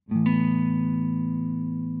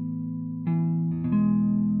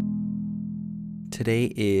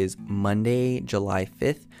Today is Monday, July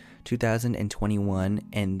 5th, 2021,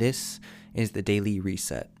 and this is the Daily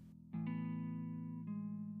Reset.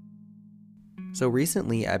 So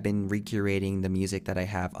recently I've been recurating the music that I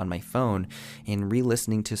have on my phone and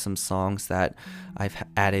re-listening to some songs that I've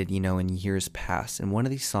added, in years past. And one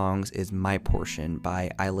of these songs is My Portion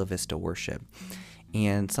by Isla Vista Worship.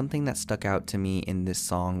 And something that stuck out to me in this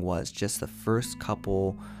song was just the first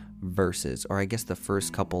couple verses, or I guess the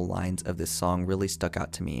first couple lines of this song really stuck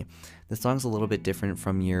out to me. The song's a little bit different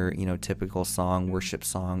from your, typical worship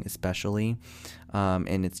song especially,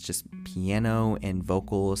 and it's just piano and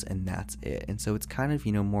vocals, and that's it. And so it's kind of,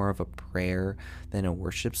 more of a prayer than a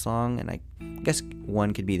worship song, and I guess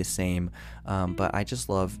one could be the same, but I just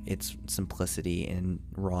love its simplicity and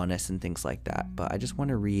rawness and things like that. But I just want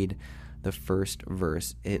to read the first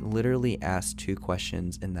verse. It literally asks two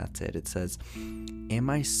questions, and that's it. It says,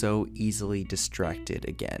 "Am I so easily distracted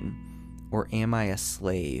again? Or am I a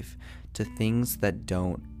slave to things that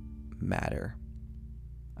don't matter?"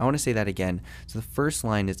 I want to say that again. So the first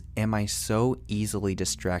line is, "Am I so easily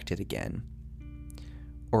distracted again?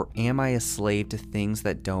 Or am I a slave to things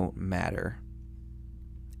that don't matter?"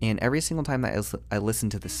 And every single time that I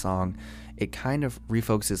listen to this song, it kind of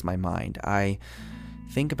refocuses my mind. I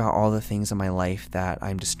think about all the things in my life that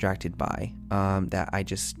I'm distracted by, that I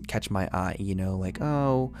just catch my eye, like,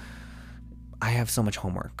 oh, I have so much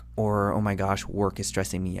homework, or oh my gosh, work is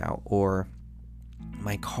stressing me out, or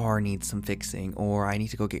my car needs some fixing, or I need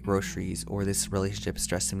to go get groceries, or this relationship is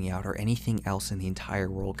stressing me out, or anything else in the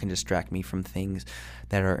entire world can distract me from things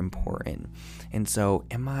that are important. And so,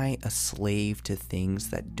 am I a slave to things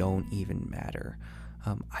that don't even matter?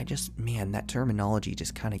 That terminology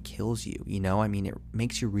just kind of kills you, it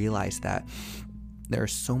makes you realize that there are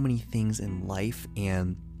so many things in life,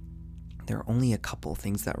 and there are only a couple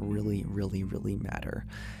things that really, really, really matter.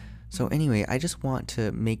 So anyway, I just want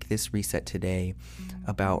to make this reset today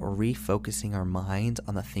about refocusing our minds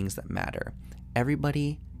on the things that matter.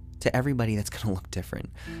 To everybody, that's going to look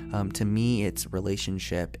different. To me, it's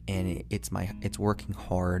relationship, and it's working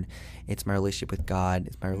hard. It's my relationship with God.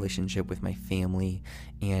 It's my relationship with my family,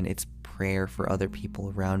 and it's prayer for other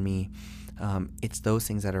people around me. It's those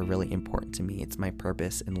things that are really important to me. It's my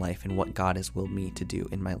purpose in life and what God has willed me to do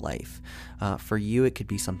in my life. For you, it could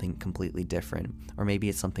be something completely different, or maybe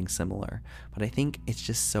it's something similar. But I think it's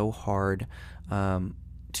just so hard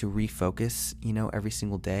to refocus, every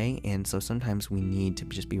single day. And so sometimes we need to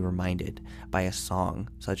just be reminded by a song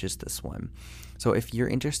such as this one. So if you're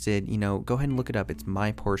interested, go ahead and look it up. It's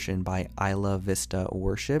My Portion by Isla Vista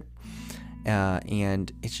Worship. And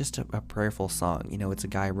it's just a prayerful song. It's a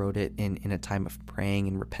guy wrote it in a time of praying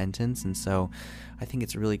and repentance. And so I think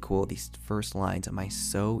it's really cool. These first lines, "Am I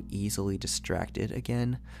so easily distracted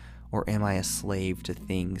again? Or am I a slave to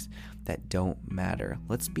things that don't matter?"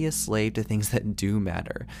 Let's be a slave to things that do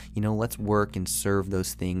matter. Let's work and serve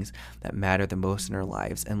those things that matter the most in our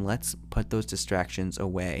lives. And let's put those distractions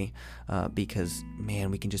away, because,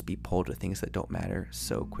 we can just be pulled to things that don't matter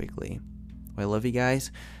so quickly. Well, I love you guys.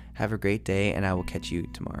 Have a great day, and I will catch you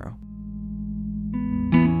tomorrow.